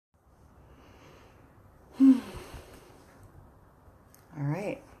All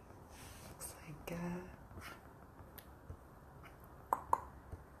right. Looks like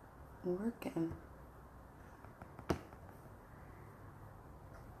working.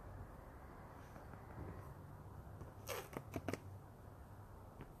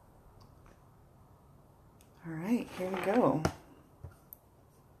 All right, here we go.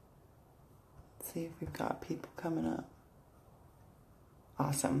 Let's see if we've got people coming up.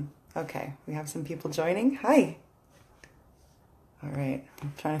 Awesome. Okay, we have some people joining. Hi. All right,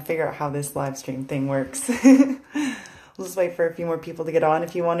 I'm trying to figure out how this live stream thing works. We'll just wait for a few more people to get on.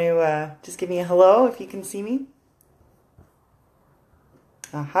 If you want to just give me a hello if you can see me.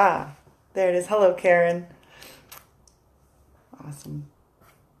 Aha, there it is. Hello, Karen. Awesome.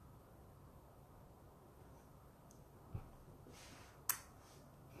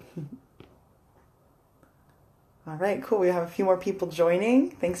 All right, cool. We have a few more people joining.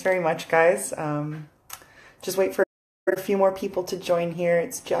 Thanks very much, guys. Just wait for a few more people to join here.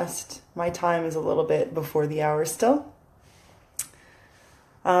 It's just my time is a little bit before the hour still.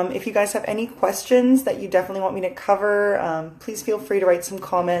 If you guys have any questions that you definitely want me to cover, please feel free to write some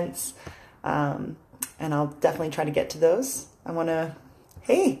comments, and I'll definitely try to get to those.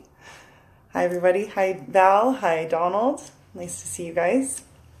 Hey, hi everybody. Hi Val, hi Donald. Nice to see you guys.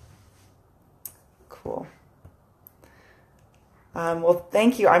 Cool. Well,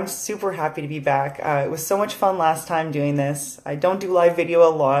 thank you. I'm super happy to be back. It was so much fun last time doing this. I don't do live video a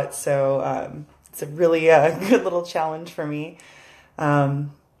lot, so it's a really good little challenge for me. And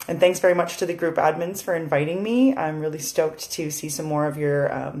thanks very much to the group admins for inviting me. I'm really stoked to see some more of your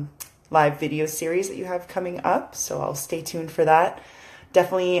live video series that you have coming up, so I'll stay tuned for that.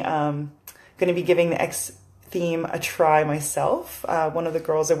 Definitely going to be giving the X theme a try myself. One of the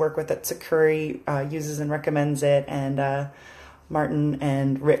girls I work with at Sucuri uses and recommends it, and Martin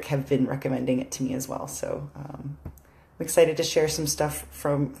and Rick have been recommending it to me as well. So I'm excited to share some stuff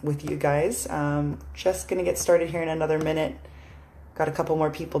with you guys. Just going to get started here in another minute. Got a couple more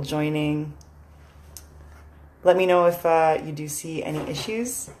people joining. Let me know if you do see any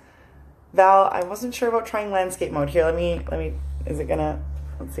issues. Val, I wasn't sure about trying landscape mode here. Let me,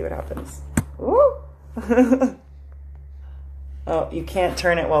 let's see what happens. Woo! Oh, you can't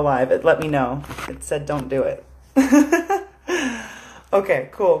turn it while live. Let me know. It said don't do it. Okay,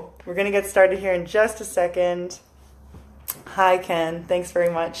 cool. We're going to get started here in just a second. Hi, Ken. Thanks very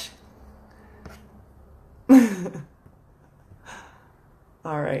much.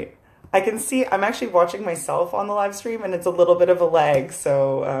 All right. I can see I'm actually watching myself on the live stream, and it's a little bit of a lag.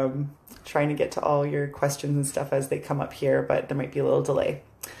 So trying to get to all your questions and stuff as they come up here, but there might be a little delay.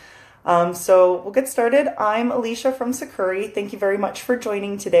 So we'll get started. I'm Alycia from Sucuri. Thank you very much for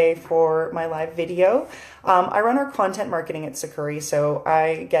joining today for my live video. I run our content marketing at Sucuri, so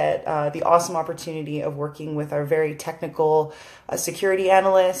I get the awesome opportunity of working with our very technical security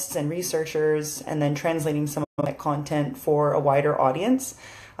analysts and researchers, and then translating some of that content for a wider audience.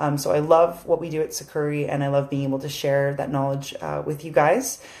 So I love what we do at Sucuri, and I love being able to share that knowledge with you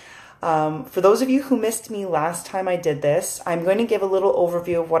guys. For those of you who missed me last time I did this, I'm going to give a little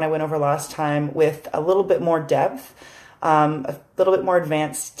overview of what I went over last time with a little bit more depth, a little bit more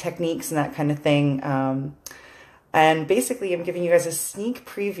advanced techniques and that kind of thing. And basically I'm giving you guys a sneak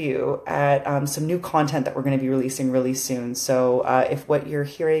preview at some new content that we're going to be releasing really soon. So if what you're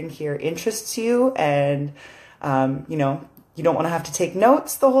hearing here interests you, and you don't want to have to take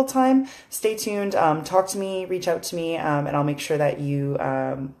notes the whole time, stay tuned, talk to me, reach out to me, and I'll make sure that you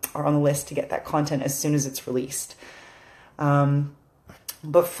are on the list to get that content as soon as it's released.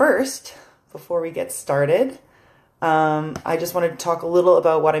 But first, before we get started, I just wanted to talk a little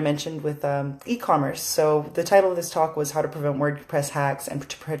about what I mentioned with e-commerce. So the title of this talk was How to Prevent WordPress Hacks and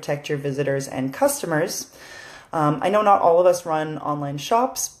to Protect Your Visitors and Customers. I know not all of us run online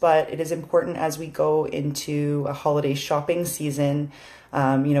shops, but it is important as we go into a holiday shopping season.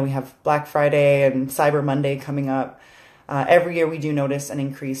 We have Black Friday and Cyber Monday coming up. Every year we do notice an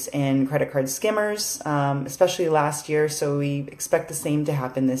increase in credit card skimmers, especially last year, so we expect the same to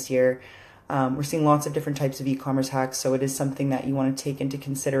happen this year. We're seeing lots of different types of e-commerce hacks, so it is something that you want to take into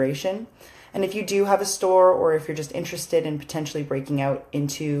consideration. And if you do have a store, or if you're just interested in potentially breaking out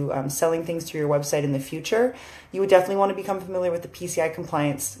into selling things through your website in the future, you would definitely want to become familiar with the PCI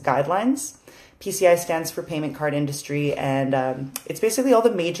compliance guidelines. PCI stands for Payment Card Industry, and it's basically all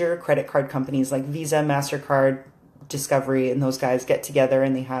the major credit card companies like Visa, MasterCard, Discovery, and those guys get together,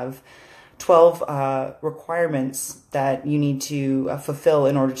 and they have 12 requirements that you need to fulfill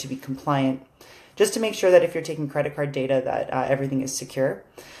in order to be compliant, just to make sure that if you're taking credit card data that everything is secure.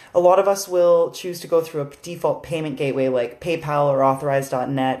 A lot of us will choose to go through a default payment gateway like PayPal or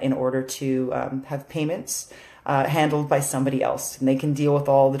Authorize.net in order to have payments handled by somebody else. And they can deal with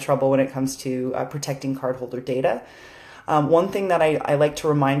all the trouble when it comes to protecting cardholder data. One thing that I like to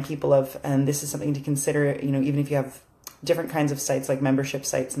remind people of, and this is something to consider, even if you have different kinds of sites like membership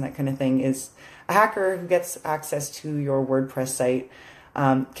sites and that kind of thing, is a hacker who gets access to your WordPress site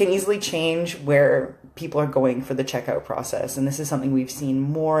can easily change where people are going for the checkout process. And this is something we've seen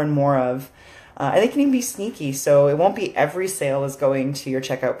more and more of. And they can even be sneaky. So it won't be every sale is going to your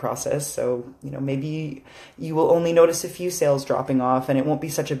checkout process. So, maybe you will only notice a few sales dropping off and it won't be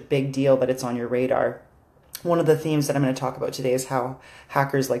such a big deal that it's on your radar. One of the themes that I'm going to talk about today is how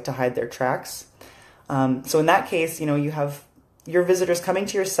hackers like to hide their tracks. So in that case, you have your visitors coming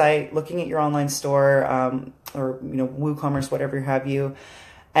to your site, looking at your online store, or WooCommerce, whatever have you.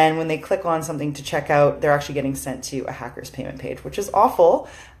 And when they click on something to check out, they're actually getting sent to a hacker's payment page, which is awful.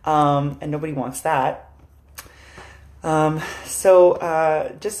 And nobody wants that.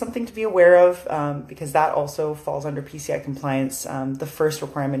 So just something to be aware of, because that also falls under PCI compliance. The first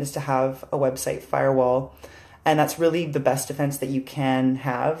requirement is to have a website firewall. And that's really the best defense that you can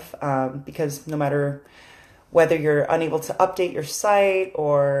have, because no matter whether you're unable to update your site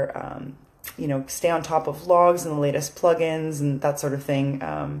or, stay on top of logs and the latest plugins and that sort of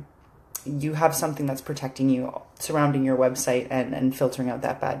thing, you have something that's protecting you, surrounding your website and filtering out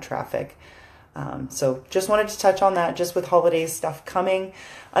that bad traffic. So just wanted to touch on that, just with holiday stuff coming.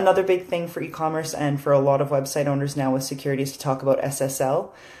 Another big thing for e-commerce and for a lot of website owners now with security is to talk about SSL.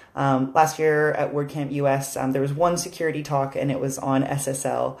 Last year at WordCamp US, there was one security talk and it was on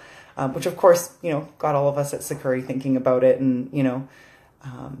SSL, which of course, got all of us at Sucuri thinking about it. And,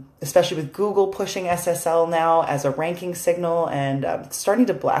 especially with Google pushing SSL now as a ranking signal and starting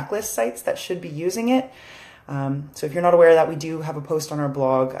to blacklist sites that should be using it. So if you're not aware of that, we do have a post on our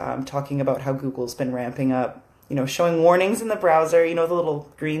blog talking about how Google's been ramping up, showing warnings in the browser, the little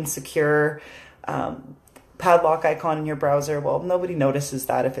green secure padlock icon in your browser. Well, nobody notices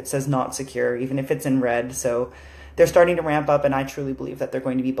that if it says not secure, even if it's in red. So they're starting to ramp up, and I truly believe that they're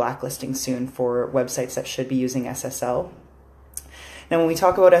going to be blacklisting soon for websites that should be using SSL. Now, when we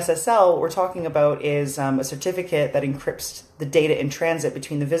talk about SSL, what we're talking about is a certificate that encrypts the data in transit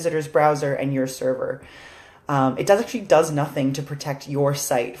between the visitor's browser and your server. It actually does nothing to protect your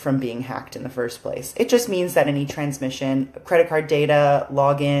site from being hacked in the first place. It just means that any transmission, credit card data,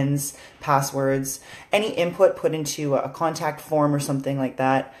 logins, passwords, any input put into a contact form or something like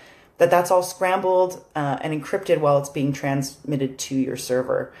that, that's all scrambled and encrypted while it's being transmitted to your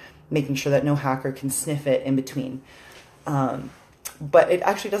server, making sure that no hacker can sniff it in between. But it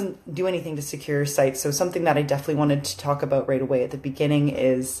actually doesn't do anything to secure your site. So something that I definitely wanted to talk about right away at the beginning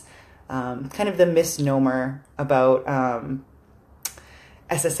is kind of the misnomer about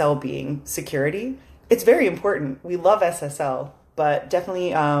SSL being security. It's very important. We love SSL, but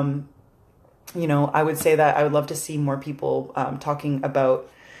definitely, I would say that I would love to see more people talking about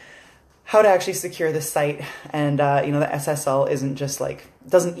how to actually secure the site. And, the SSL isn't just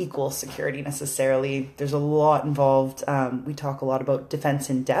doesn't equal security necessarily. There's a lot involved. We talk a lot about defense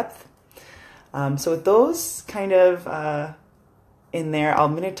in depth. So with those kind of in there,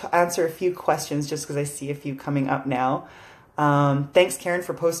 I'm going to answer a few questions just because I see a few coming up now. Thanks, Karen,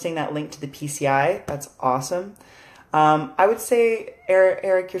 for posting that link to the PCI. That's awesome. I would say,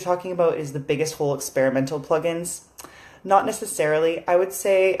 Eric, you're talking about is the biggest hole experimental plugins. Not necessarily. I would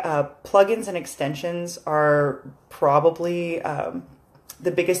say plugins and extensions are probably the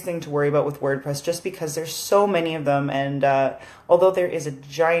biggest thing to worry about with WordPress, just because there's so many of them. And although there is a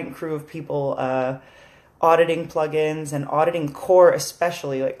giant crew of people auditing plugins and auditing core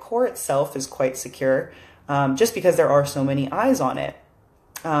especially, core itself is quite secure just because there are so many eyes on it.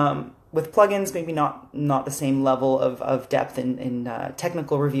 With plugins, maybe not the same level of depth in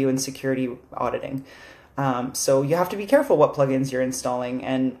technical review and security auditing. So you have to be careful what plugins you're installing.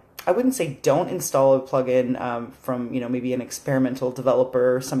 And I wouldn't say don't install a plugin from, maybe an experimental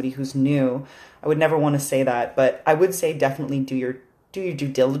developer or somebody who's new. I would never want to say that, but I would say definitely do your due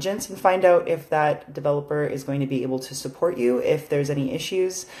diligence and find out if that developer is going to be able to support you, if there's any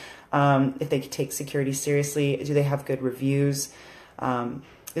issues, if they take security seriously, do they have good reviews.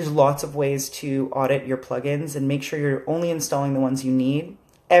 There's lots of ways to audit your plugins and make sure you're only installing the ones you need.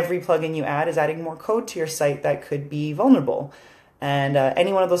 Every plugin you add is adding more code to your site that could be vulnerable. And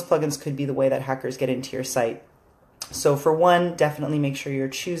any one of those plugins could be the way that hackers get into your site. So for one, definitely make sure you're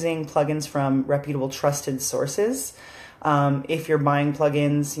choosing plugins from reputable, trusted sources. If you're buying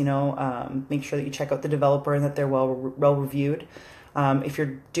plugins, make sure that you check out the developer and that they're well reviewed. If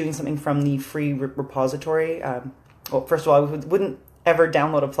you're doing something from the free repository, well, first of all, I wouldn't ever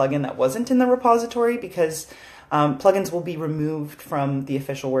download a plugin that wasn't in the repository, because plugins will be removed from the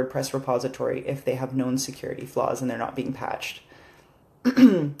official WordPress repository if they have known security flaws and they're not being patched.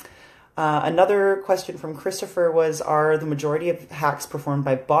 Another question from Christopher was, are the majority of hacks performed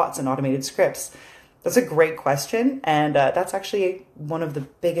by bots and automated scripts? That's a great question, and that's actually one of the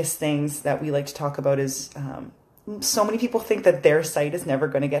biggest things that we like to talk about is so many people think that their site is never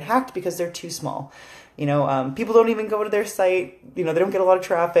going to get hacked because they're too small. People don't even go to their site. They don't get a lot of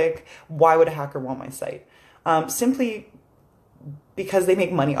traffic. Why would a hacker want my site? Simply because they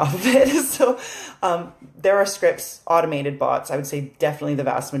make money off of it. So there are scripts, automated bots. I would say definitely the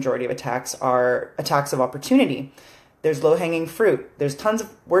vast majority of attacks are attacks of opportunity. There's low-hanging fruit. There's tons of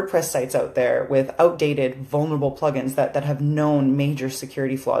WordPress sites out there with outdated, vulnerable plugins that have known major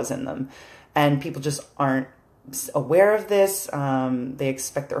security flaws in them. And people just aren't aware of this. They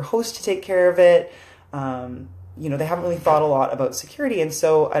expect their host to take care of it. They haven't really thought a lot about security. And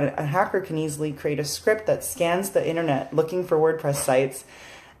so a hacker can easily create a script that scans the internet looking for WordPress sites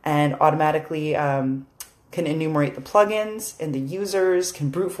and automatically can enumerate the plugins and the users, can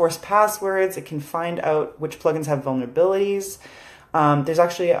brute force passwords. It can find out which plugins have vulnerabilities. There's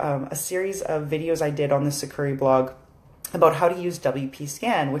actually a series of videos I did on the Sucuri blog about how to use WP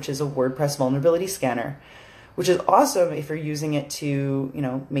Scan, which is a WordPress vulnerability scanner, which is awesome if you're using it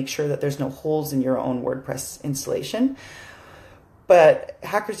to, make sure that there's no holes in your own WordPress installation. But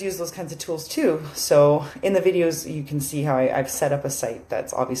hackers use those kinds of tools too. So in the videos, you can see how I've set up a site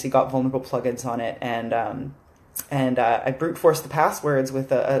that's obviously got vulnerable plugins on it, and I brute force the passwords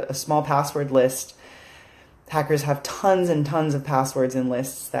with a small password list. Hackers have tons and tons of passwords in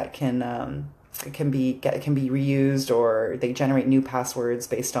lists that can be reused, or they generate new passwords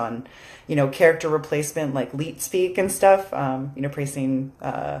based on, character replacement like leet speak and stuff. Replacing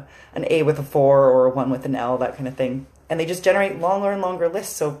an A with a 4 or a 1 with an L, that kind of thing. And they just generate longer and longer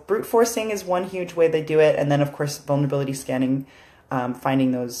lists. So brute forcing is one huge way they do it. And then, of course, vulnerability scanning,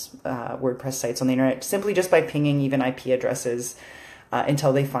 finding those WordPress sites on the internet simply just by pinging even IP addresses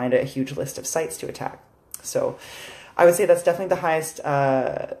until they find a huge list of sites to attack. So I would say that's definitely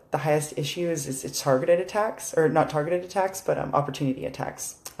the highest issue is it's targeted attacks, or not targeted attacks, but opportunity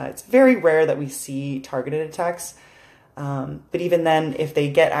attacks. It's very rare that we see targeted attacks. But even then, if they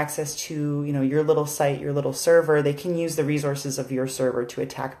get access to, your little site, your little server, they can use the resources of your server to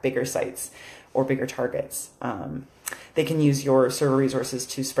attack bigger sites or bigger targets. They can use your server resources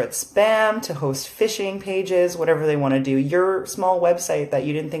to spread spam, to host phishing pages, whatever they want to do. Your small website that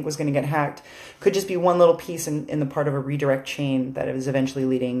you didn't think was going to get hacked could just be one little piece in the part of a redirect chain that is eventually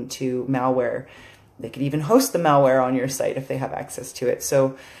leading to malware. They could even host the malware on your site if they have access to it.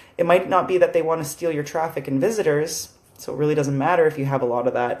 So it might not be that they want to steal your traffic and visitors. So it really doesn't matter if you have a lot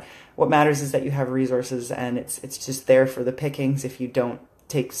of that. What matters is that you have resources, and it's just there for the pickings if you don't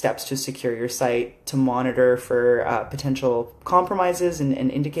take steps to secure your site, to monitor for potential compromises and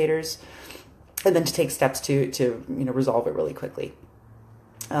indicators, and then to take steps to resolve it really quickly.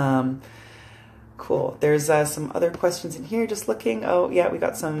 Cool. There's some other questions in here. Just looking. Oh yeah, we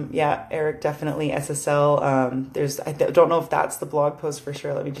got some. Yeah, Eric, definitely SSL. I don't know if that's the blog post for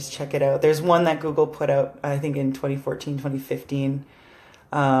sure. Let me just check it out. There's one that Google put out, I think in 2014, 2015.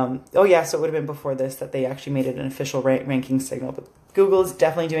 Oh yeah, so it would have been before this that they actually made it an official ranking signal. But Google is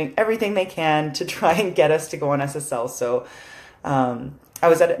definitely doing everything they can to try and get us to go on SSL. So I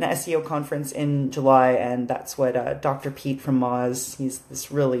was at an SEO conference in July, and that's what Dr. Pete from Moz, he's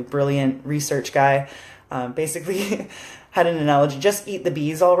this really brilliant research guy, basically had an analogy: just eat the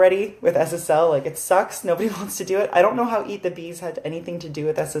bees already with SSL. Like, it sucks. Nobody wants to do it. I don't know how eat the bees had anything to do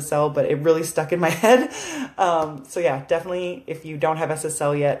with SSL, but it really stuck in my head. So yeah, definitely, if you don't have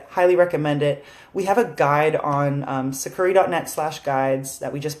SSL yet, highly recommend it. We have a guide on sucuri.net/guides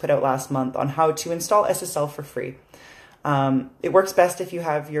that we just put out last month on how to install SSL for free. It works best if you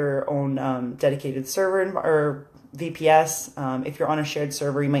have your own dedicated server or VPS. If you're on a shared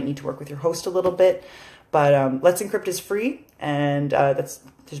server, you might need to work with your host a little bit. But Let's Encrypt is free, and there's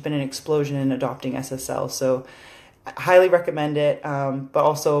been an explosion in adopting SSL. So I highly recommend it, but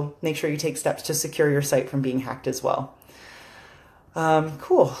also make sure you take steps to secure your site from being hacked as well.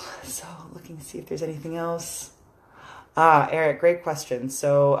 Cool. So looking to see if there's anything else. Eric, great question.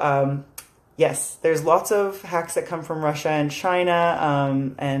 So yes, there's lots of hacks that come from Russia and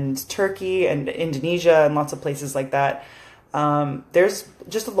China and Turkey and Indonesia and lots of places like that. There's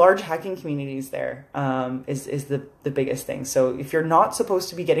just large hacking communities there, is the biggest thing. So if you're not supposed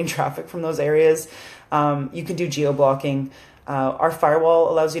to be getting traffic from those areas, you can do geo-blocking. Our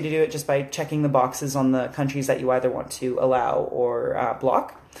firewall allows you to do it just by checking the boxes on the countries that you either want to allow or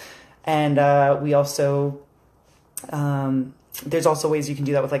block. And we also there's also ways you can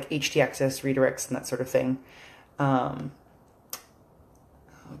do that with like htaccess redirects and that sort of thing.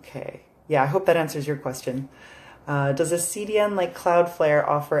 Okay. Yeah, I hope that answers your question. Does a CDN like Cloudflare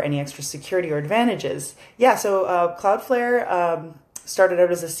offer any extra security or advantages? Yeah, so Cloudflare started out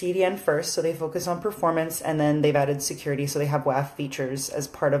as a CDN first, so they focus on performance, and then they've added security, so they have WAF features as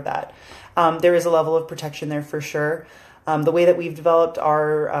part of that. There is a level of protection there for sure. The way that we've developed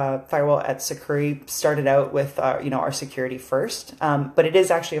our firewall at Sucuri started out with our security first, but it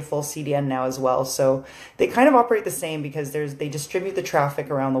is actually a full CDN now as well. So they kind of operate the same because they distribute the traffic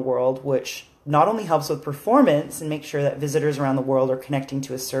around the world, which not only helps with performance and make sure that visitors around the world are connecting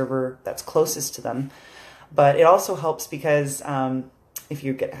to a server that's closest to them, but it also helps because if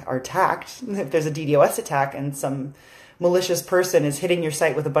you are attacked, if there's a DDoS attack and some malicious person is hitting your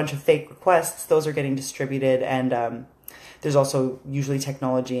site with a bunch of fake requests, those are getting distributed, and there's also usually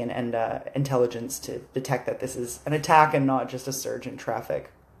technology and intelligence to detect that this is an attack and not just a surge in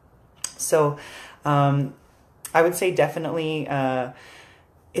traffic. So I would say definitely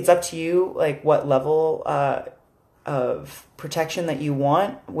it's up to you, like what level of protection that you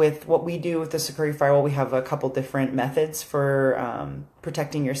want. With what we do with the Sucuri firewall, we have a couple different methods for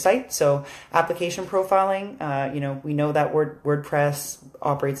protecting your site. So application profiling, we know that WordPress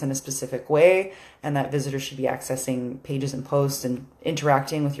operates in a specific way and that visitors should be accessing pages and posts and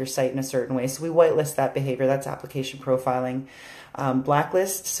interacting with your site in a certain way. So we whitelist that behavior. That's application profiling.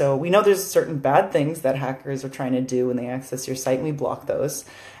 Blacklist. So we know there's certain bad things that hackers are trying to do when they access your site, and we block those.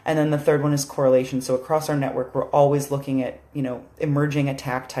 And then the third one is correlation. So across our network, we're always looking at, emerging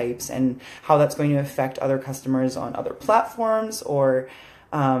attack types and how that's going to affect other customers on other platforms, or,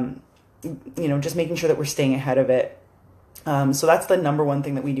 just making sure that we're staying ahead of it. So that's the number one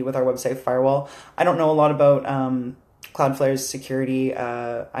thing that we do with our website firewall. I don't know a lot about Cloudflare's security.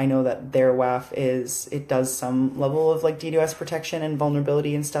 I know that their WAF it does some level of like DDoS protection and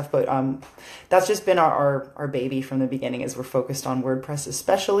vulnerability and stuff, but that's just been our baby from the beginning, as we're focused on WordPress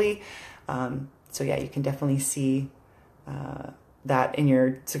especially. So yeah, you can definitely see that in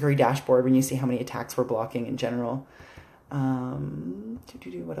your Sucuri dashboard when you see how many attacks we're blocking in general.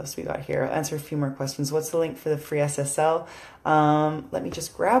 What else we got here? I'll answer a few more questions. What's the link for the free SSL? Let me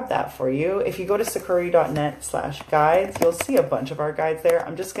just grab that for you. If you go to sucuri.net/guides, you'll see a bunch of our guides there.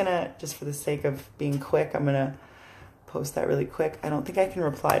 I'm just for the sake of being quick, I'm gonna post that really quick. I don't think I can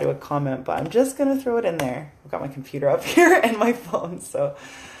reply to a comment, but I'm just gonna throw it in there. I've got my computer up here and my phone, so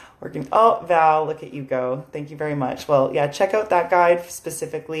working. Oh, Val, look at you go. Thank you very much. Well, yeah, check out that guide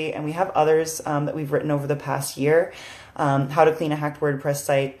specifically, and we have others that we've written over the past year. How to clean a hacked WordPress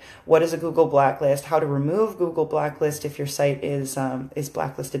site, what is a Google blacklist, how to remove Google blacklist if your site is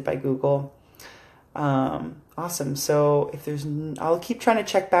blacklisted by Google. Awesome. So I'll keep trying to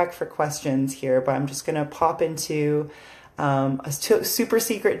check back for questions here, but I'm just going to pop into a super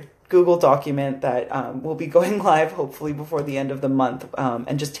secret Google document that will be going live hopefully before the end of the month,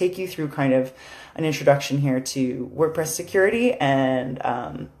 and just take you through kind of an introduction here to WordPress security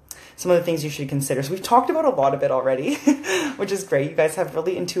and some of the things you should consider. So we've talked about a lot of it already, which is great. You guys have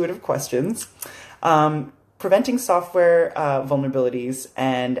really intuitive questions. Preventing software vulnerabilities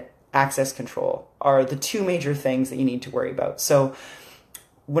and access control are the two major things that you need to worry about. So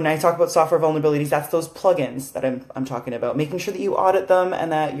when I talk about software vulnerabilities, that's those plugins that I'm talking about, making sure that you audit them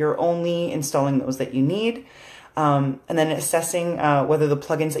and that you're only installing those that you need. And then assessing whether the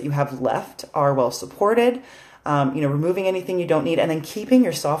plugins that you have left are well supported, removing anything you don't need, and then keeping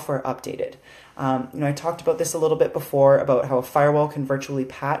your software updated. I talked about this a little bit before about how a firewall can virtually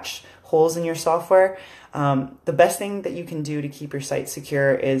patch holes in your software. The best thing that you can do to keep your site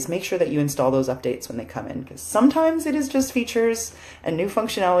secure is make sure that you install those updates when they come in, because sometimes it is just features and new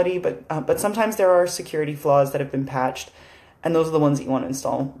functionality, but sometimes there are security flaws that have been patched, and those are the ones that you want to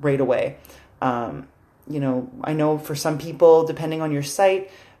install right away. I know for some people, depending on your site,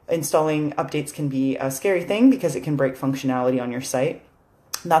 installing updates can be a scary thing because it can break functionality on your site.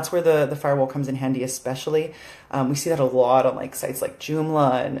 That's where the firewall comes in handy especially. We see that a lot on like sites like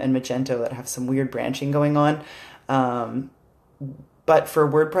Joomla and Magento that have some weird branching going on. But for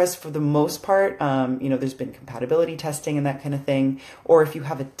WordPress, for the most part, there's been compatibility testing and that kind of thing. Or if you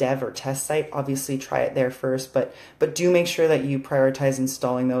have a dev or test site, obviously try it there first. But do make sure that you prioritize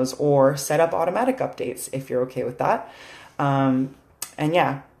installing those or set up automatic updates if you're okay with that. And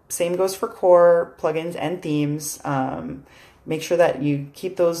yeah, same goes for core plugins and themes. Make sure that you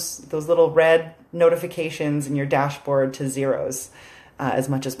keep those little red notifications in your dashboard to zeros as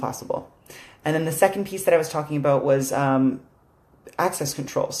much as possible. And then the second piece that I was talking about was access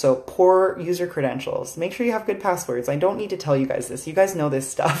control. So poor user credentials. Make sure you have good passwords. I don't need to tell you guys this. You guys know this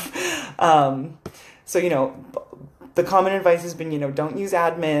stuff. The common advice has been, don't use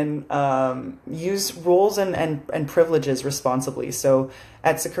admin, use roles and privileges responsibly. So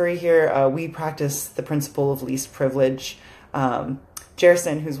at Sucuri here, we practice the principle of least privilege.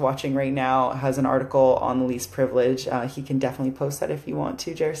 Jerson, who's watching right now, has an article on the least privilege. He can definitely post that if you want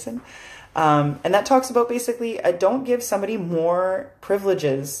to, Jerson. And that talks about basically, don't give somebody more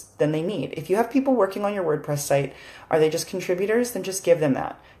privileges than they need. If you have people working on your WordPress site, are they just contributors? Then just give them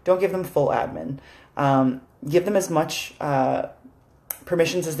that. Don't give them full admin. Give them as much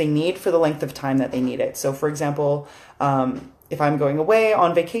permissions as they need for the length of time that they need it. So for example, if I'm going away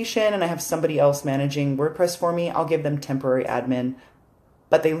on vacation and I have somebody else managing WordPress for me, I'll give them temporary admin,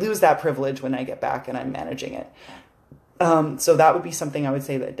 but they lose that privilege when I get back and I'm managing it. So that would be something I would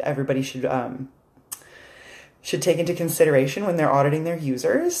say that everybody should take into consideration when they're auditing their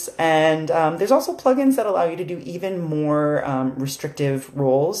users. And there's also plugins that allow you to do even more restrictive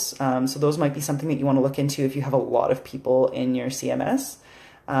roles. So those might be something that you want to look into if you have a lot of people in your CMS.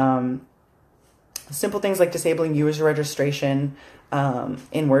 Simple things like disabling user registration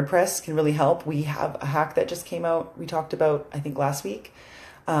in WordPress can really help. We have a hack that just came out, we talked about, I think, last week,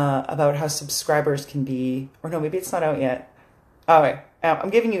 about how subscribers can be, or no, maybe it's not out yet. All right. I'm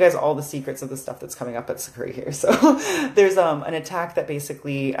giving you guys all the secrets of the stuff that's coming up at Sucuri here. So there's an attack that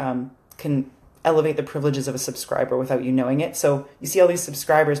basically can elevate the privileges of a subscriber without you knowing it. So you see all these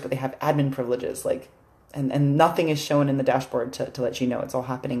subscribers, but they have admin privileges, like, and nothing is shown in the dashboard to let you know. It's all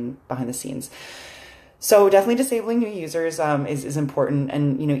happening behind the scenes. So definitely disabling new users is important.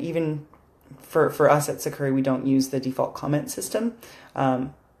 And, even for us at Sucuri, we don't use the default comment system.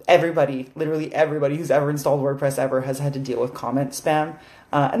 Literally everybody who's ever installed WordPress ever has had to deal with comment spam.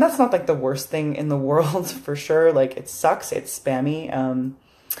 And that's not like the worst thing in the world for sure. Like, it sucks, it's spammy.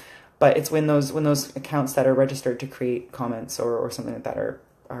 But it's when those accounts that are registered to create comments or something like that are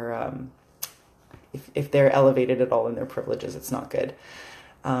if they're elevated at all in their privileges, it's not good.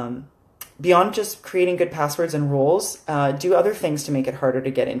 Beyond just creating good passwords and roles, do other things to make it harder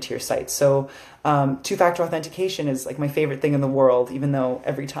to get into your site. So two-factor authentication is like my favorite thing in the world, even though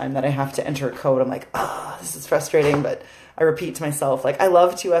every time that I have to enter a code, I'm like, oh, this is frustrating. But I repeat to myself, like, I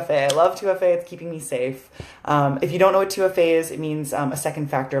love 2FA. I love 2FA. It's keeping me safe. If you don't know what 2FA is, it means a second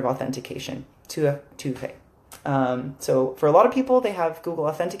factor of authentication, 2FA. So for a lot of people, they have Google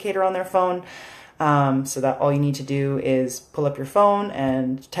Authenticator on their phone. So that all you need to do is pull up your phone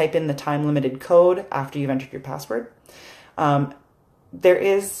and type in the time-limited code after you've entered your password. There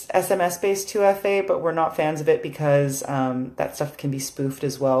is SMS-based 2FA, but we're not fans of it because that stuff can be spoofed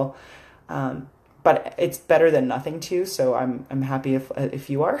as well. But it's better than nothing too, so I'm happy if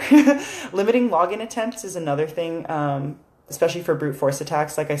you are. Limiting login attempts is another thing, especially for brute force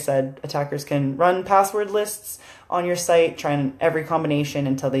attacks. Like I said, attackers can run password lists on your site, trying every combination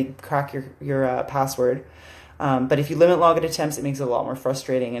until they crack your password. But if you limit login attempts, it makes it a lot more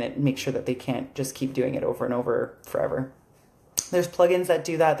frustrating, and it makes sure that they can't just keep doing it over and over forever. There's plugins that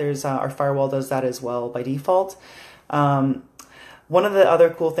do that. There's our firewall does that as well by default. One of the other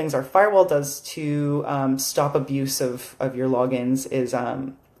cool things our firewall does to stop abuse of your logins is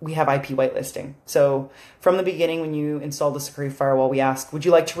we have IP whitelisting. So from the beginning, when you install the Sucuri firewall, we ask, would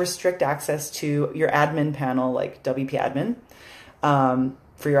you like to restrict access to your admin panel, like WP admin,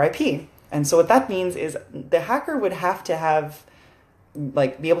 for your IP? And so what that means is the hacker would have to have,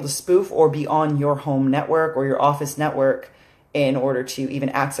 like, be able to spoof or be on your home network or your office network in order to even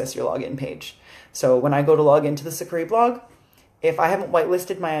access your login page. So when I go to log into the Sucuri blog, if I haven't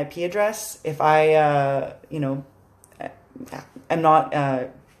whitelisted my IP address, if I, am not,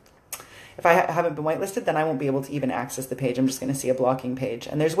 if I haven't been whitelisted, then I won't be able to even access the page. I'm just going to see a blocking page.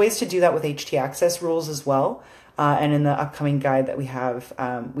 And there's ways to do that with htaccess rules as well. And in the upcoming guide that we have,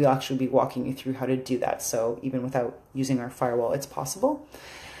 we'll actually be walking you through how to do that. So even without using our firewall, it's possible.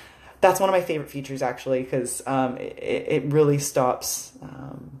 That's one of my favorite features, actually, because it really stops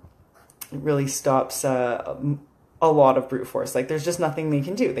a lot of brute force. Like, there's just nothing they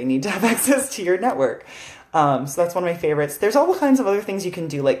can do. They need to have access to your network. So that's one of my favorites. There's all kinds of other things you can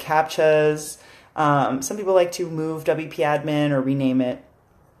do, like CAPTCHAs. Some people like to move WP admin or rename it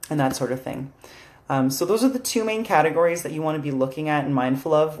and that sort of thing. So those are the two main categories that you want to be looking at and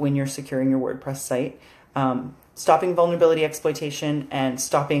mindful of when you're securing your WordPress site. Stopping vulnerability exploitation and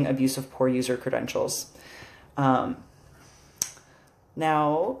stopping abuse of poor user credentials. Now,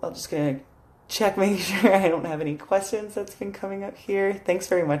 I'm just going to check, make sure I don't have any questions that's been coming up here. Thanks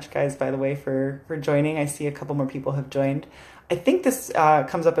very much, guys, by the way, for joining. I see a couple more people have joined. I think this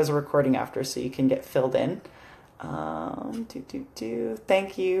comes up as a recording after, so you can get filled in.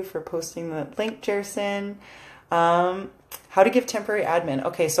 Thank you for posting the link, Jerson. How to give temporary admin.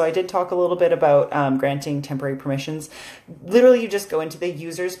 Okay, so I did talk a little bit about granting temporary permissions. Literally, you just go into the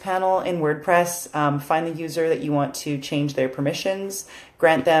users panel in WordPress, find the user that you want to change their permissions,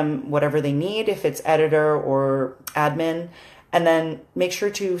 grant them whatever they need, if it's editor or admin, and then make sure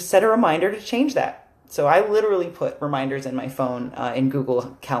to set a reminder to change that. So I literally put reminders in my phone in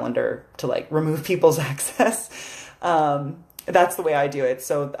Google Calendar to like remove people's access. That's the way I do it.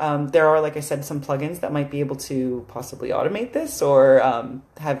 So there are, like I said, some plugins that might be able to possibly automate this or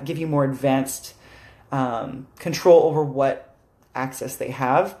give you more advanced control over what access they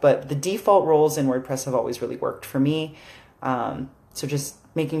have. But the default roles in WordPress have always really worked for me. So just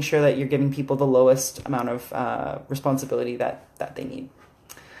making sure that you're giving people the lowest amount of responsibility that they need.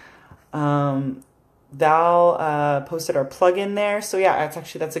 Val posted our plugin there. So yeah,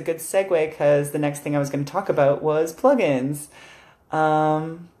 that's a good segue because the next thing I was going to talk about was plugins.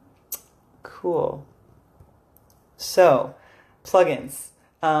 Cool. So plugins.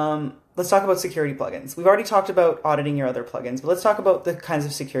 Let's talk about security plugins. We've already talked about auditing your other plugins, but let's talk about the kinds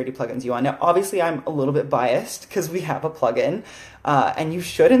of security plugins you want. Now, obviously, I'm a little bit biased because we have a plugin, and you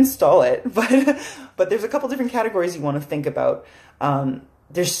should install it. But there's a couple different categories you want to think about.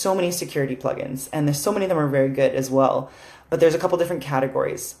 There's so many security plugins, and there's so many of them are very good as well. But there's a couple different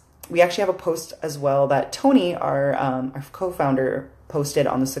categories. We actually have a post as well that Tony, our co-founder, posted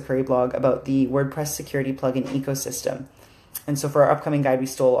on the Sucuri blog about the WordPress security plugin ecosystem. And so for our upcoming guide, we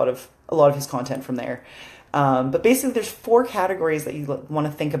stole a lot of his content from there. But basically, there's 4 categories that you want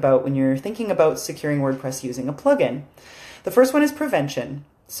to think about when you're thinking about securing WordPress using a plugin. The first one is prevention.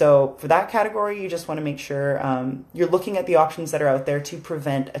 So for that category, you just want to make sure you're looking at the options that are out there to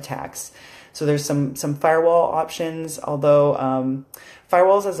prevent attacks. So there's some firewall options, although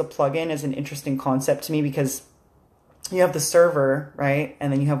firewalls as a plugin is an interesting concept to me because you have the server, right?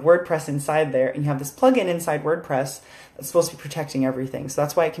 And then you have WordPress inside there, and you have this plugin inside WordPress that's supposed to be protecting everything. So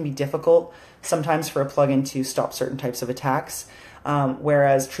that's why it can be difficult sometimes for a plugin to stop certain types of attacks.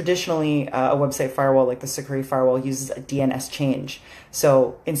 Whereas traditionally, a website firewall like the Sucuri firewall uses a DNS change.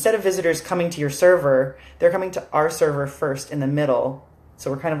 So instead of visitors coming to your server, they're coming to our server first in the middle.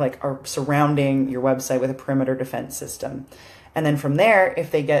 So we're kind of like surrounding your website with a perimeter defense system. And then from there, if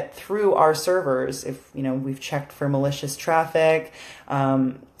they get through our servers, if we've checked for malicious traffic,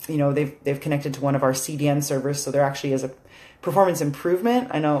 they've connected to one of our CDN servers, so there actually is a performance improvement.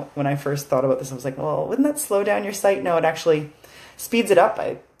 I know when I first thought about this, I was like, well, wouldn't that slow down your site? No, it actually speeds it up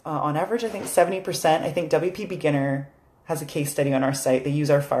by, on average, I think 70%. I think WP Beginner has a case study on our site. They use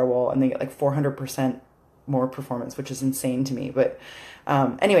our firewall and they get like 400% more performance, which is insane to me. But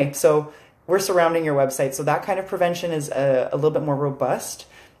anyway, so we're surrounding your website. So that kind of prevention is a little bit more robust.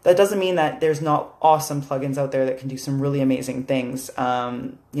 That doesn't mean that there's not awesome plugins out there that can do some really amazing things.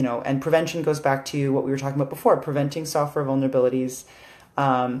 And prevention goes back to what we were talking about before, preventing software vulnerabilities.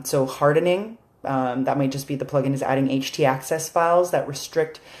 So hardening, that might just be the plugin is adding htaccess files that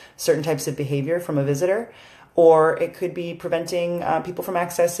restrict certain types of behavior from a visitor. Or it could be preventing people from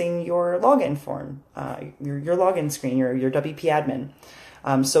accessing your login form, your login screen, your WP admin.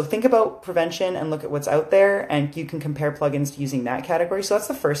 So think about prevention and look at what's out there, and you can compare plugins using that category. So that's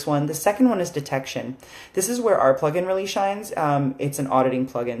the first one. The second one is detection. This is where our plugin really shines. It's an auditing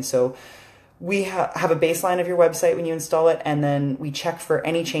plugin. So we have a baseline of your website when you install it, and then we check for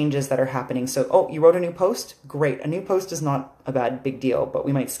any changes that are happening. So, you wrote a new post? Great. A new post is not a big deal, but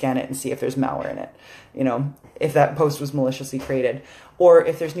we might scan it and see if there's malware in it, if that post was maliciously created, or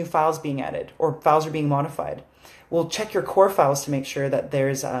if there's new files being added, or files are being modified. We'll check your core files to make sure that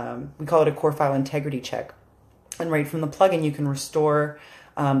there's, we call it a core file integrity check. And right from the plugin, you can restore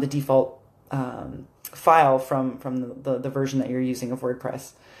the default file from the version that you're using of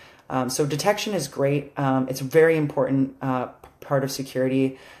WordPress. So detection is great. It's a very important part of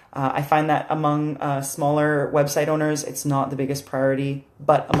security. I find that among smaller website owners, it's not the biggest priority,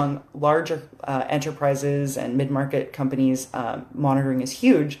 but among larger enterprises and mid-market companies, monitoring is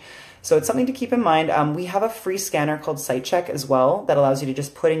huge. So it's something to keep in mind. We have a free scanner called SiteCheck as well that allows you to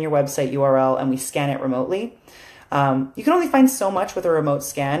just put in your website URL and we scan it remotely. You can only find so much with a remote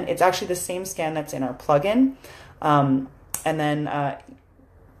scan. It's actually the same scan that's in our plugin. And then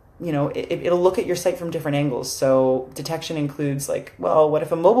it'll look at your site from different angles. So detection includes what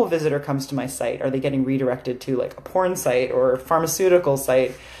if a mobile visitor comes to my site? Are they getting redirected to like a porn site or a pharmaceutical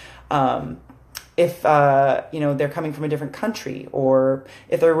site? If they're coming from a different country, or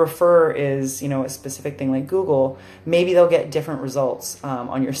if their refer is a specific thing like Google, maybe they'll get different results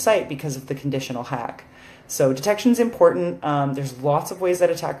on your site because of the conditional hack. So detection is important. There's lots of ways that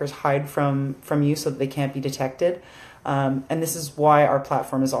attackers hide from you so that they can't be detected. And this is why our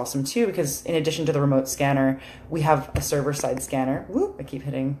platform is awesome too, because in addition to the remote scanner, we have a server-side scanner. Woo, I keep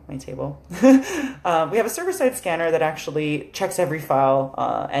hitting my table. We have a server-side scanner that actually checks every file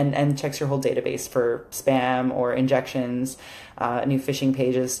and checks your whole database for spam or injections, new phishing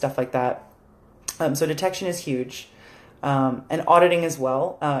pages, stuff like that. So detection is huge. And auditing as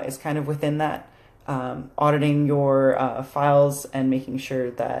well is kind of within that. Auditing your files and making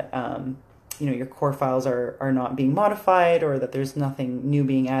sure that your core files are not being modified or that there's nothing new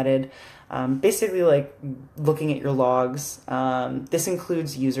being added. Basically like looking at your logs. This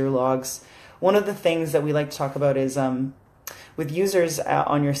includes user logs. One of the things that we like to talk about is with users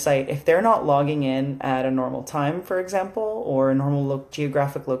on your site, if they're not logging in at a normal time, for example, or a normal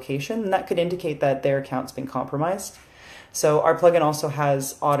geographic location, then that could indicate that their account's been compromised. So our plugin also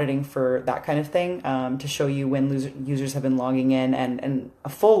has auditing for that kind of thing to show you when users have been logging in and a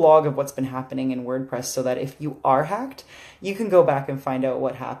full log of what's been happening in WordPress so that if you are hacked, you can go back and find out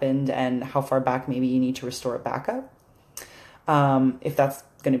what happened and how far back maybe you need to restore it back up. If that's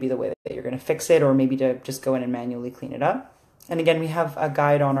going to be the way that you're going to fix it, or maybe to just go in and manually clean it up. And again, we have a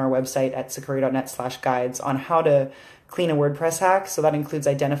guide on our website at sucuri.net/guides on how to clean a WordPress hack. So that includes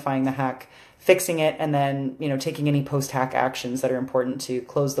identifying the hack, fixing it, and then taking any post-hack actions that are important to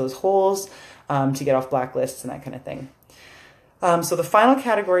close those holes, to get off blacklists and that kind of thing. So the final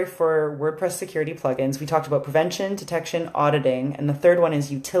category for WordPress security plugins, we talked about prevention, detection, auditing, and the third one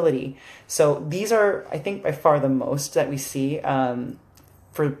is utility. So these are, I think, by far the most that we see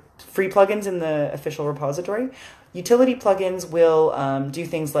for free plugins in the official repository. Utility plugins will do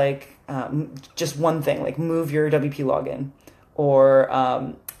things like just one thing, like move your WP login, or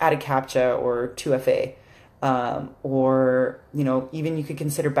add a CAPTCHA or 2FA, or even you could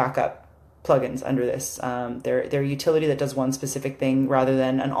consider backup plugins under this. They're a utility that does one specific thing rather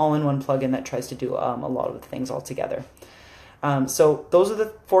than an all-in-one plugin that tries to do a lot of the things all together. So those are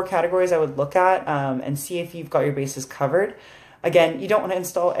the 4 categories I would look at and see if you've got your bases covered. Again, you don't want to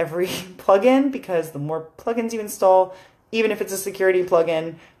install every plugin, because the more plugins you install, even if it's a security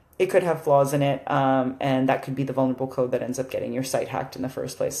plugin, it could have flaws in it, and that could be the vulnerable code that ends up getting your site hacked in the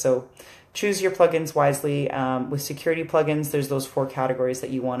first place. So choose your plugins wisely. With security plugins, there's those 4 categories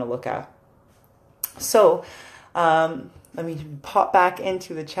that you want to look at. So let me pop back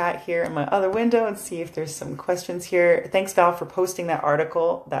into the chat here in my other window and see if there's some questions here. Thanks, Val, for posting that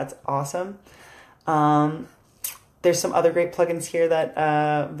article. That's awesome. There's some other great plugins here that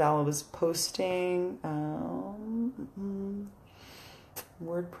Val was posting.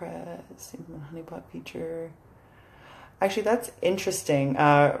 WordPress, honeypot feature. Actually, that's interesting.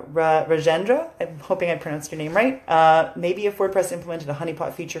 Rajendra, I'm hoping I pronounced your name right. Maybe if WordPress implemented a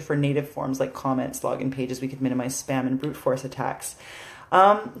honeypot feature for native forms like comments, login pages, we could minimize spam and brute force attacks.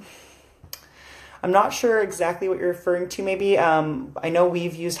 I'm not sure exactly what you're referring to. Maybe I know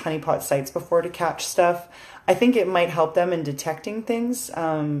we've used honeypot sites before to catch stuff. I think it might help them in detecting things.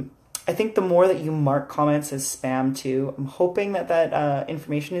 I think the more that you mark comments as spam too, I'm hoping that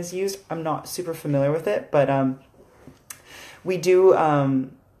information is used. I'm not super familiar with it, but we do,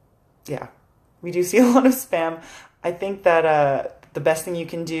 we do see a lot of spam. I think that the best thing you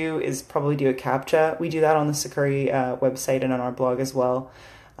can do is probably do a CAPTCHA. We do that on the Sucuri website and on our blog as well.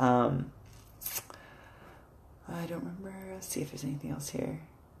 I don't remember. Let's see if there's anything else here.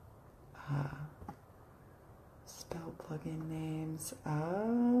 Spell plugin names.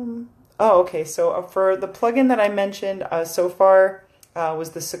 Okay. So for the plugin that I mentioned so far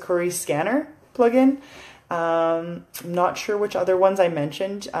was the Sucuri scanner plugin. I'm not sure which other ones I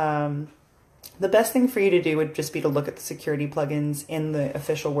mentioned. The best thing for you to do would just be to look at the security plugins in the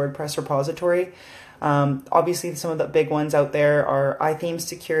official WordPress repository. Obviously, some of the big ones out there are iTheme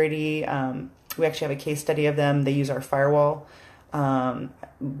Security. We actually have a case study of them. They use our firewall.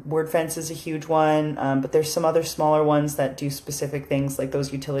 WordFence is a huge one, but there's some other smaller ones that do specific things like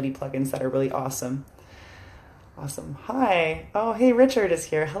those utility plugins that are really awesome. Awesome. Hi. Oh, hey, Richard is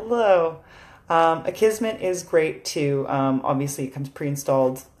here. Hello. Akismet is great too. Obviously, it comes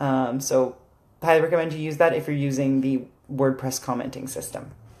pre-installed, so I highly recommend you use that if you're using the WordPress commenting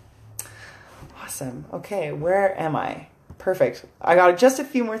system. Awesome. Okay, where am I? Perfect. I got just a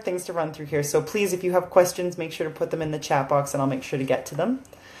few more things to run through here. So please, if you have questions, make sure to put them in the chat box and I'll make sure to get to them.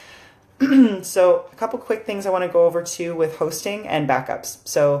 So a couple quick things I want to go over too with hosting and backups.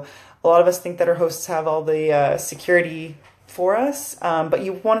 So a lot of us think that our hosts have all the security for us, but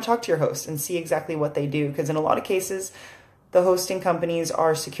you want to talk to your host and see exactly what they do, because in a lot of cases, the hosting companies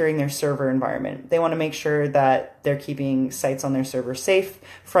are securing their server environment. They want to make sure that they're keeping sites on their server safe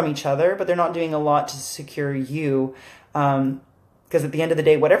from each other, but they're not doing a lot to secure you. Because at the end of the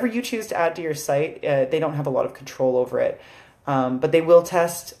day, whatever you choose to add to your site, they don't have a lot of control over it. But they will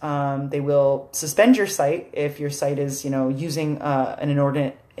test, they will suspend your site if your site is, using an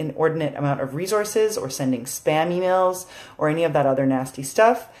inordinate amount of resources or sending spam emails or any of that other nasty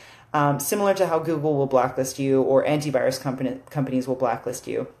stuff. Similar to how Google will blacklist you or antivirus companies will blacklist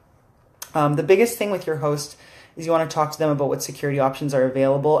you. The biggest thing with your host is you want to talk to them about what security options are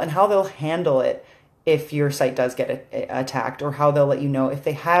available and how they'll handle it if your site does get attacked, or how they'll let you know if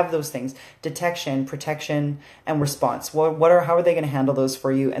they have those things: detection, protection, and response. How are they going to handle those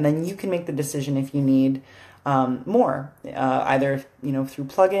for you? And then you can make the decision if you need more, either through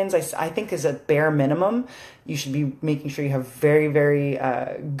plugins. I think as a bare minimum, you should be making sure you have very, very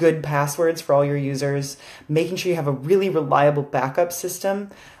good passwords for all your users, making sure you have a really reliable backup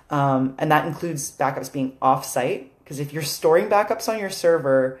system, and that includes backups being off-site, because if you're storing backups on your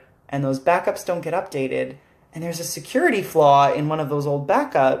server and those backups don't get updated, and there's a security flaw in one of those old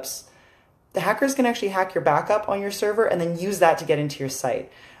backups, the hackers can actually hack your backup on your server and then use that to get into your site,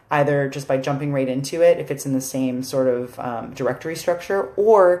 either just by jumping right into it if it's in the same sort of directory structure,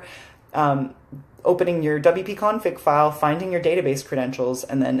 or opening your WP config file, finding your database credentials,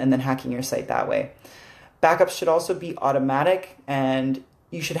 and then hacking your site that way. Backups should also be automatic, and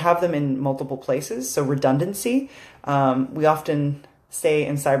you should have them in multiple places, so redundancy. We often say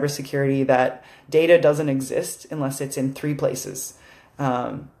in cybersecurity that data doesn't exist unless it's in 3 places,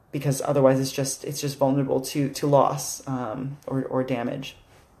 because otherwise it's just vulnerable to loss or damage.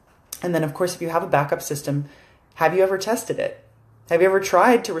 And then, of course, if you have a backup system, have you ever tested it? Have you ever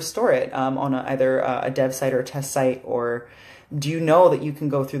tried to restore it on either a dev site or a test site, or do you know that you can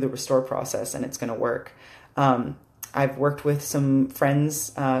go through the restore process and it's going to work? I've worked with some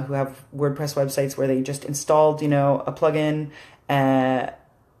friends who have WordPress websites where they just installed, a plugin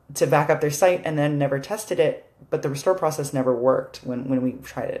to back up their site and then never tested it, but the restore process never worked when we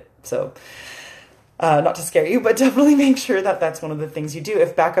tried it. So not to scare you, but definitely make sure that that's one of the things you do.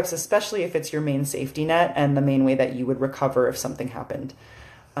 If backups, especially if it's your main safety net and the main way that you would recover if something happened.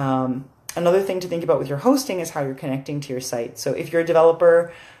 Another thing to think about with your hosting is how you're connecting to your site. So if you're a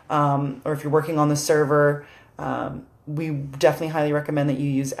developer or if you're working on the server, we definitely highly recommend that you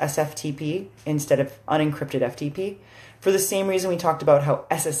use SFTP instead of unencrypted FTP. For the same reason we talked about how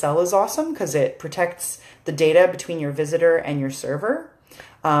SSL is awesome, because it protects the data between your visitor and your server.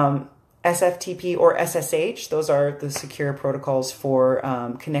 SFTP or SSH, those are the secure protocols for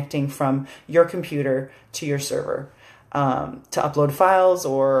connecting from your computer to your server to upload files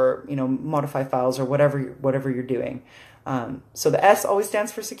or modify files or whatever you're doing. So the S always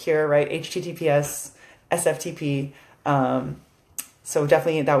stands for secure, right? HTTPS, SFTP. So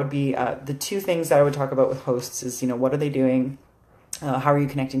definitely that would be the 2 things that I would talk about with hosts is, what are they doing? How are you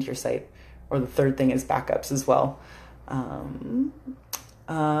connecting to your site? Or the third thing is backups as well.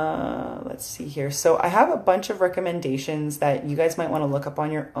 Let's see here. So I have a bunch of recommendations that you guys might want to look up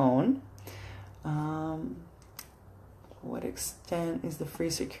on your own. What extent is the free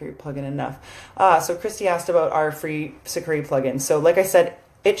Sucuri plugin enough? So Christy asked about our free Sucuri plugin. So like I said,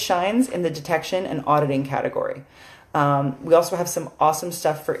 it shines in the detection and auditing category. We also have some awesome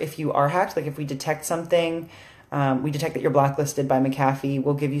stuff for if you are hacked. Like if we detect something, we detect that you're blacklisted by McAfee,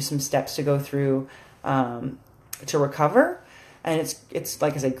 we'll give you some steps to go through to recover. And it's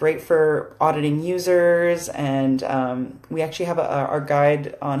like I said, great for auditing users. And we actually have our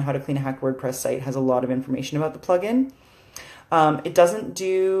guide on how to clean a hacked WordPress site has a lot of information about the plugin. It doesn't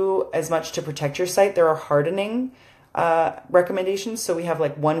do as much to protect your site. There are hardening recommendations. So we have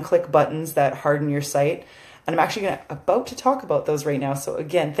like one-click buttons that harden your site. And I'm actually about to talk about those right now. So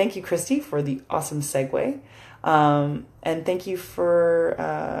again, thank you, Christy, for the awesome segue. And thank you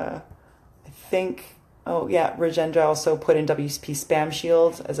for, Rajendra also put in WP Spam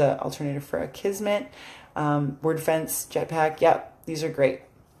Shield as an alternative for Akismet. WordFence, Jetpack, these are great.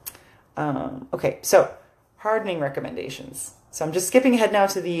 Okay, so hardening recommendations. So I'm just skipping ahead now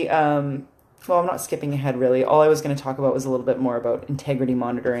to the, I'm not skipping ahead really. All I was going to talk about was a little bit more about integrity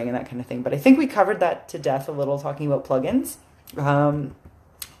monitoring and that kind of thing. But I think we covered that to death a little talking about plugins.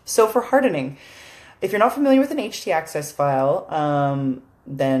 So for hardening, if you're not familiar with an htaccess file,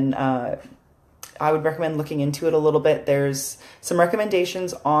 then I would recommend looking into it a little bit. There's some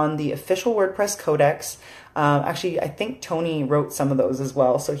recommendations on the official WordPress codex. Actually, I think Tony wrote some of those as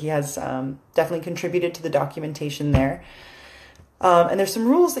well. So he has definitely contributed to the documentation there. And there's some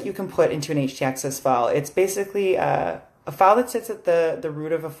rules that you can put into an htaccess file. It's basically a file that sits at the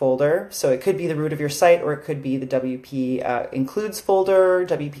root of a folder. So it could be the root of your site, or it could be the WP includes folder,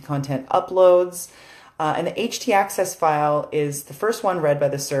 WP content uploads. And the htaccess file is the first one read by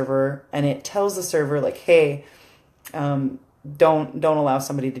the server, and it tells the server like, hey, don't allow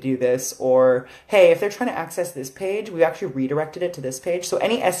somebody to do this, or hey, if they're trying to access this page, we've actually redirected it to this page. So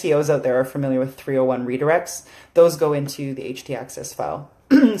any SEOs out there are familiar with 301 redirects. Those go into the htaccess file.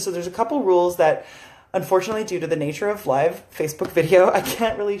 So there's a couple rules that, unfortunately, due to the nature of live Facebook video, I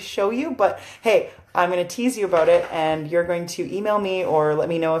can't really show you, but hey, I'm going to tease you about it, and you're going to email me or let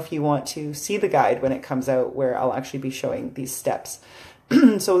me know if you want to see the guide when it comes out, where I'll actually be showing these steps.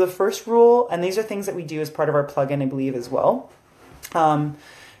 So the first rule, and these are things that we do as part of our plugin, I believe, as well.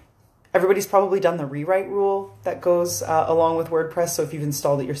 Everybody's probably done the rewrite rule that goes along with WordPress. So if you've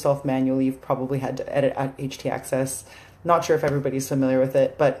installed it yourself manually, you've probably had to edit at htaccess. Not sure if everybody's familiar with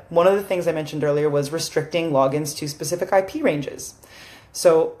it, but one of the things I mentioned earlier was restricting logins to specific IP ranges.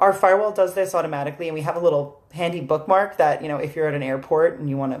 So our firewall does this automatically, and we have a little handy bookmark that, if you're at an airport and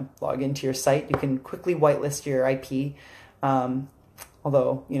you want to log into your site, you can quickly whitelist your IP.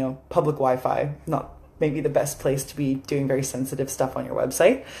 Although, public Wi-Fi, not maybe the best place to be doing very sensitive stuff on your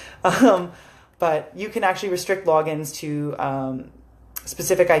website. But you can actually restrict logins to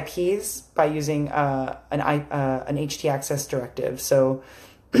specific IPs by using an htaccess directive. So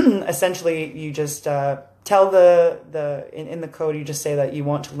essentially, you just tell in the code, you just say that you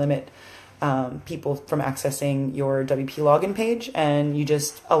want to limit people from accessing your WP login page, and you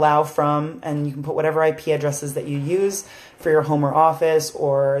just allow from, and you can put whatever IP addresses that you use for your home or office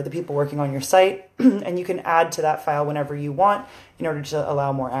or the people working on your site, and you can add to that file whenever you want in order to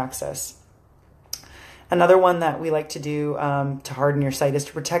allow more access. Another one that we like to do to harden your site is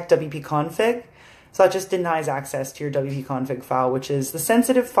to protect WP config. So that just denies access to your WP config file, which is the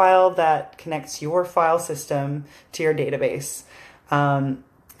sensitive file that connects your file system to your database.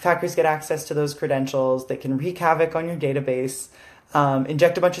 If hackers get access to those credentials, they can wreak havoc on your database,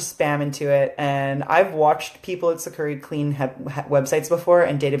 inject a bunch of spam into it. And I've watched people at Sucuri clean websites before,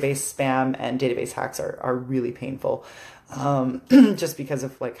 and database spam and database hacks are really painful, just because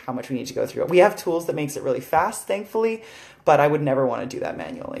of how much we need to go through it. We have tools that makes it really fast, thankfully, but I would never want to do that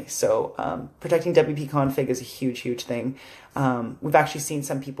manually. So protecting WP config is a huge, huge thing. We've actually seen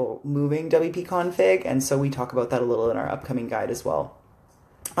some people moving WP config, and so we talk about that a little in our upcoming guide as well.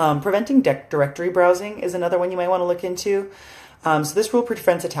 Preventing directory browsing is another one you might want to look into. So this rule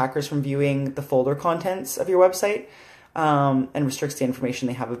prevents attackers from viewing the folder contents of your website, and restricts the information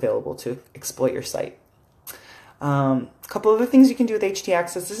they have available to exploit your site. A couple other things you can do with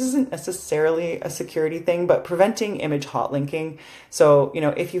htaccess. This isn't necessarily a security thing, but preventing image hot linking. So,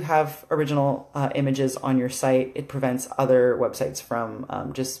 if you have original images on your site, it prevents other websites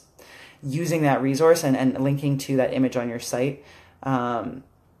from just using that resource and linking to that image on your site.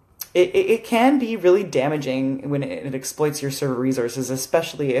 It can be really damaging when it exploits your server resources,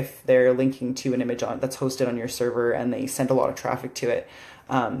 especially if they're linking to an image that's hosted on your server and they send a lot of traffic to it.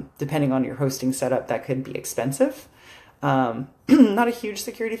 Depending on your hosting setup, that could be expensive. Not a huge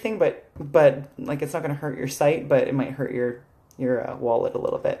security thing, but it's not going to hurt your site, but it might hurt your wallet a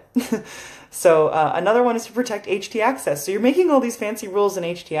little bit. So another one is to protect htaccess. So you're making all these fancy rules in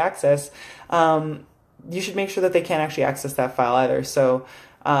htaccess. You should make sure that they can't actually access that file either. So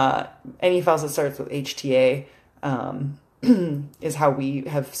any files that starts with HTA is how we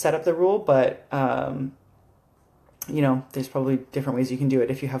have set up the rule, but there's probably different ways you can do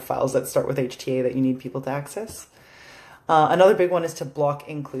it if you have files that start with HTA that you need people to access. Another big one is to block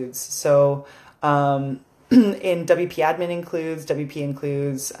includes. So in WP admin includes, WP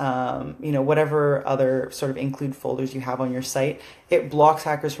includes, whatever other sort of include folders you have on your site, it blocks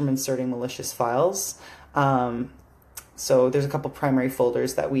hackers from inserting malicious files. So there's a couple primary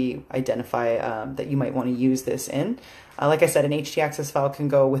folders that we identify that you might want to use this in. Like I said, an htaccess file can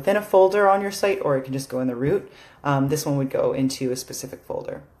go within a folder on your site, or it can just go in the root. This one would go into a specific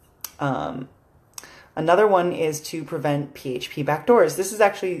folder. Another one is to prevent PHP backdoors. This is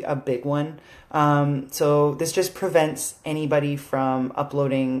actually a big one. So this just prevents anybody from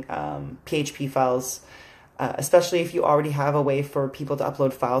uploading PHP files, especially if you already have a way for people to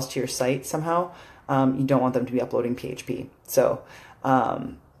upload files to your site somehow. You don't want them to be uploading PHP. So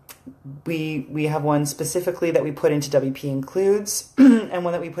we have one specifically that we put into WP includes and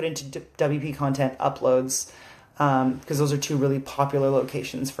one that we put into WP content uploads, because those are two really popular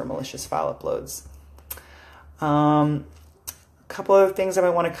locations for malicious file uploads. A couple other things I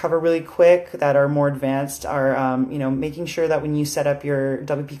might want to cover really quick that are more advanced are, making sure that when you set up your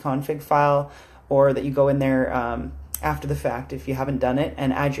WP config file, or that you go in there after the fact, if you haven't done it,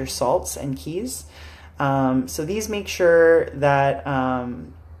 and add your salts and keys. So these make sure that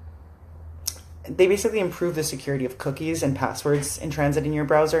they basically improve the security of cookies and passwords in transit in your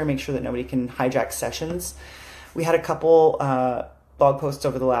browser and make sure that nobody can hijack sessions. We had a couple blog posts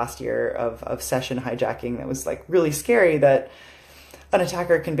over the last year of session hijacking that was like really scary, that an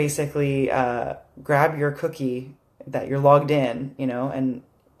attacker can basically grab your cookie that you're logged in, you know, and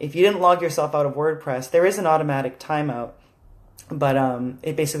if you didn't log yourself out of WordPress, there is an automatic timeout, but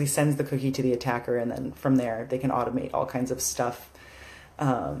it basically sends the cookie to the attacker, and then from there they can automate all kinds of stuff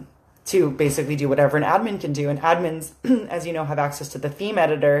to basically do whatever an admin can do. And admins, as you know, have access to the theme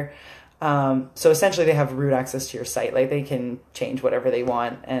editor. So essentially they have root access to your site. Like they can change whatever they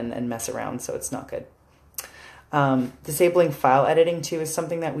want and mess around, so it's not good. Disabling file editing too is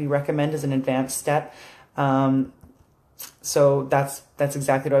something that we recommend as an advanced step. So that's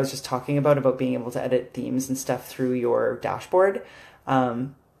exactly what I was just talking about being able to edit themes and stuff through your dashboard.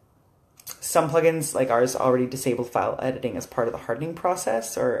 Some plugins like ours already disable file editing as part of the hardening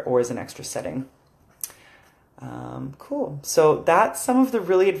process or as an extra setting. Cool. So that's some of the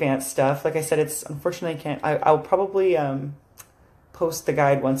really advanced stuff. Like I said, it's unfortunately I'll probably post the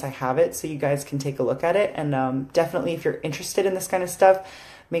guide once I have it so you guys can take a look at it. And definitely if you're interested in this kind of stuff,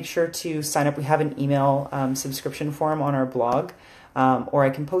 make sure to sign up. We have an email subscription form on our blog, or I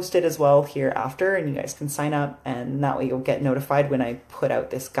can post it as well here after, and you guys can sign up, and that way you'll get notified when I put out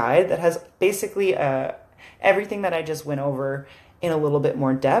this guide that has basically everything that I just went over in a little bit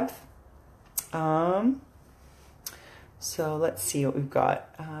more depth. So let's see what we've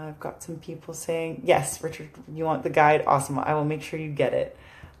got. I've got some people saying, yes, Richard, you want the guide? Awesome. I will make sure you get it.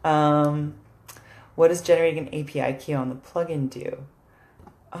 What does generating an API key on the plugin do?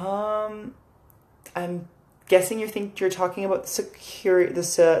 I'm guessing you're talking about the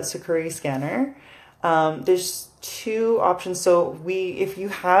Sucuri scanner. There's two options. So if you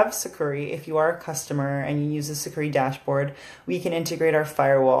have Sucuri, if you are a customer and you use the Sucuri dashboard, we can integrate our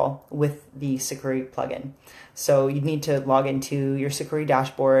firewall with the Sucuri plugin. So you'd need to log into your Sucuri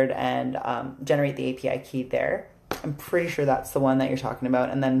dashboard and generate the API key there. I'm pretty sure that's the one that you're talking about.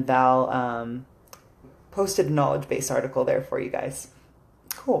 And then Val posted a knowledge base article there for you guys.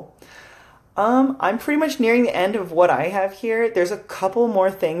 Cool. I'm pretty much nearing the end of what I have here. There's a couple more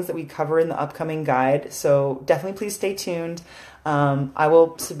things that we cover in the upcoming guide, so definitely please stay tuned. I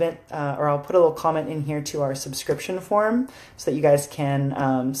will submit or I'll put a little comment in here to our subscription form so that you guys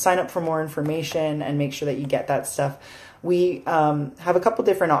can sign up for more information and make sure that you get that stuff. We have a couple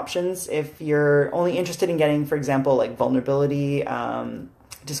different options. If you're only interested in getting, for example, like vulnerability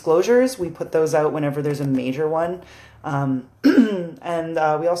disclosures, we put those out whenever there's a major one. And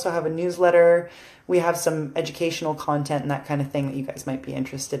we also have a newsletter. We have some educational content and that kind of thing that you guys might be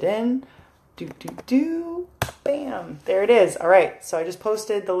interested in. Bam, there it is. All right, so I just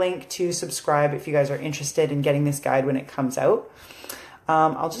posted the link to subscribe if you guys are interested in getting this guide when it comes out.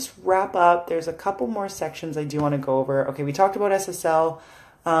 I'll just wrap up. There's a couple more sections I do want to go over. Okay, we talked about SSL.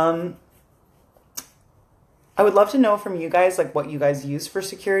 I would love to know from you guys, like what you guys use for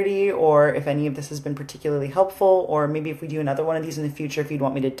security, or if any of this has been particularly helpful, or maybe if we do another one of these in the future, if you'd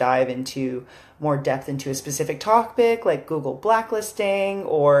want me to dive into more depth into a specific topic like Google blacklisting,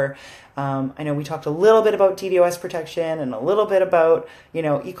 or I know we talked a little bit about DDoS protection and a little bit about, you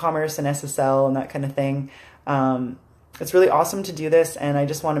know, e-commerce and SSL and that kind of thing. It's really awesome to do this, and I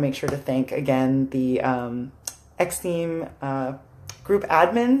just want to make sure to thank again the Xtheme group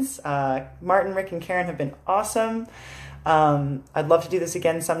admins. Martin, Rick, and Karen have been awesome. I'd love to do this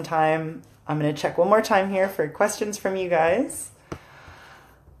again sometime. I'm going to check one more time here for questions from you guys.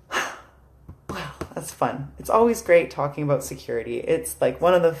 Wow, that's fun. It's always great talking about security. It's like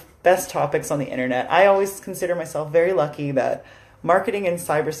one of the best topics on the internet. I always consider myself very lucky that marketing and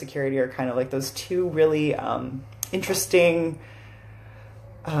cybersecurity are kind of like those two really interesting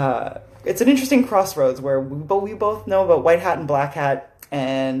it's an interesting crossroads where we both know about white hat and black hat,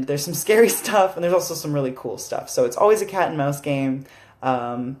 and there's some scary stuff and there's also some really cool stuff. So it's always a cat and mouse game.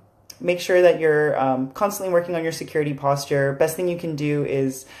 Make sure that you're constantly working on your security posture. Best thing you can do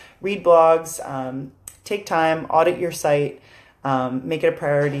is read blogs, take time, audit your site, make it a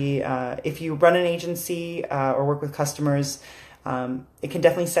priority. If you run an agency or work with customers, it can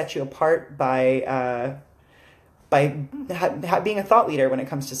definitely set you apart by being a thought leader when it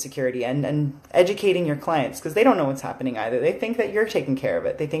comes to security and educating your clients, because they don't know what's happening either. They think that you're taking care of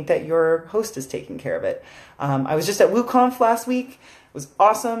it. They think that your host is taking care of it. I was just at WooConf last week. It was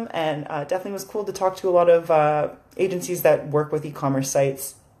awesome, and definitely was cool to talk to a lot of agencies that work with e-commerce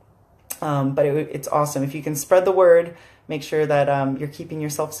sites. But it's awesome. If you can spread the word, make sure that you're keeping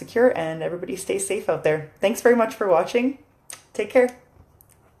yourself secure, and everybody stay safe out there. Thanks very much for watching. Take care.